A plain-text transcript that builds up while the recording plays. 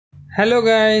Hello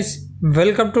guys,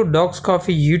 welcome to Dogs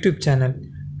Coffee YouTube channel.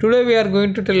 Today we are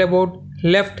going to tell about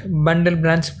left bundle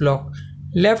branch block.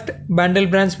 Left bundle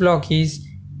branch block is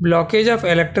blockage of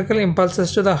electrical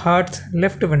impulses to the heart's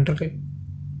left ventricle.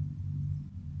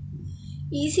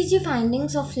 ECG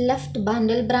findings of left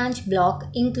bundle branch block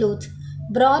includes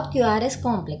broad QRS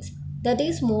complex, that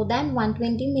is more than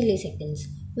 120 milliseconds,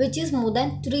 which is more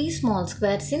than 3 small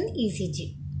squares in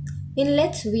ECG.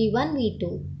 Inlets V1,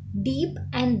 V2, deep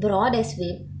and broad S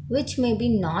wave, which may be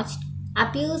notched,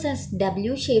 appears as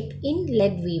W shape in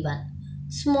lead V1.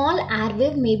 Small R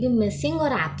wave may be missing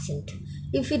or absent.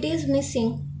 If it is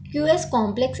missing, QS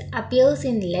complex appears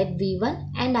in lead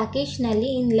V1 and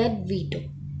occasionally in lead V2.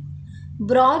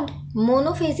 Broad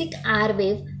monophasic R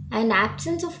wave and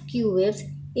absence of Q waves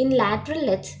in lateral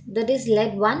LEDs, that is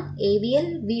lead 1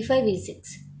 AVL V5 V6.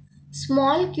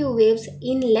 Small Q waves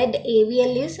in lead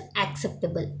AVL is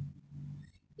acceptable.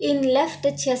 In left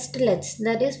chest LEDs,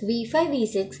 that is V5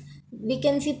 V6, we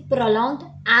can see prolonged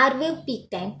R wave peak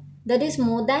time, that is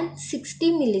more than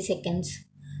 60 milliseconds.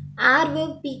 R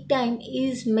wave peak time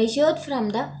is measured from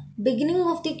the beginning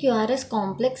of the QRS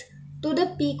complex to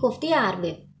the peak of the R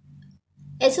wave.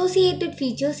 Associated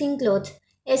features include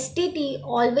STT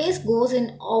always goes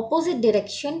in opposite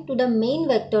direction to the main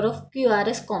vector of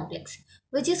QRS complex,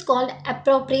 which is called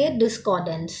appropriate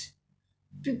discordance.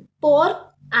 Poor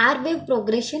R wave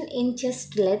progression in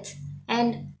chest LEDs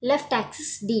and left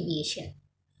axis deviation.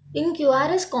 In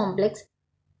QRS complex,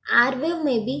 R wave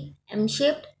may be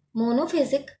M-shaped,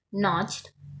 monophasic,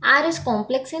 notched, RS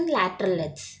complex in lateral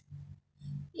LEDs.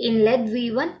 In lead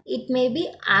V1, it may be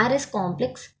RS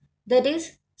complex, that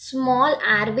is small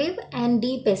R wave and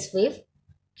deep S wave,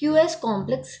 QS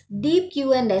complex, deep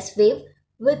Q and S wave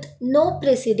with no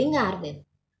preceding R wave.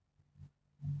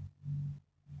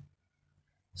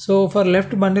 So for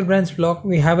left bundle branch block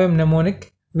we have a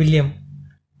mnemonic William.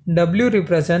 W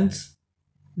represents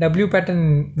W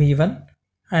pattern in V1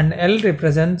 and L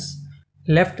represents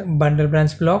left bundle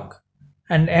branch block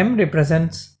and M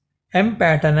represents M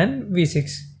pattern in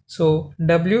V6. So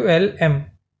WLM.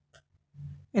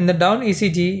 In the down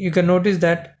ECG, you can notice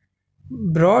that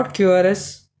broad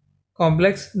QRS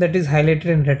complex that is highlighted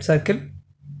in red circle.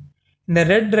 In the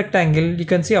red rectangle, you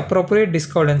can see appropriate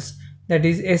discordance, that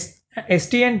is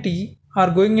ST and T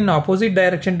are going in opposite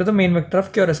direction to the main vector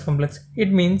of QRS complex.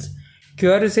 It means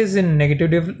QRS is in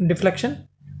negative deflection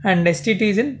and STT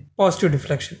is in positive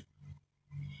deflection.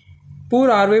 Poor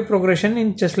R wave progression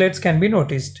in chestlets can be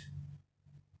noticed.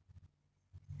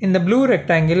 In the blue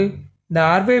rectangle, the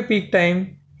R wave peak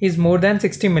time is more than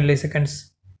 60 milliseconds,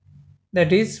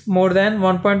 that is more than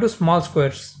 1.2 small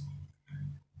squares.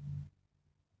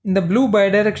 In the blue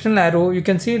bidirectional arrow, you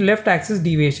can see left axis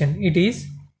deviation. It is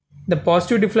the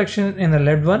positive deflection in the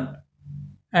lead 1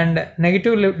 and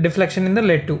negative deflection in the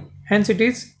lead 2. Hence it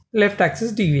is left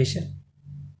axis deviation.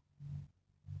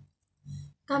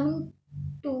 Coming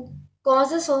to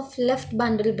causes of left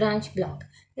bundle branch block,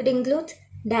 it includes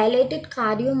dilated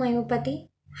cardiomyopathy,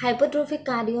 hypertrophic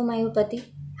cardiomyopathy,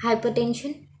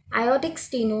 hypertension, aortic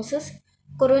stenosis,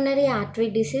 coronary artery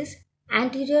disease,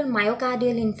 anterior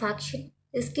myocardial infarction,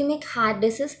 ischemic heart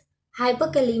disease,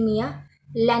 hyperkalemia,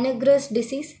 Lennox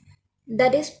disease,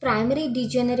 that is primary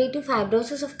degenerative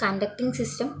fibrosis of conducting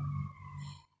system.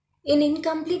 In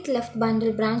incomplete left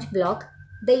bundle branch block,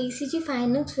 the ECG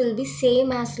findings will be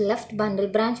same as left bundle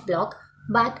branch block,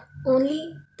 but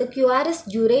only the QRS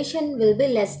duration will be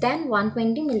less than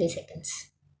 120 milliseconds.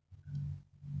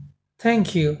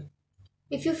 Thank you.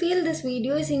 If you feel this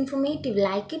video is informative,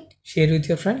 like it, Share with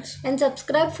your friends and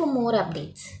subscribe for more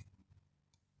updates.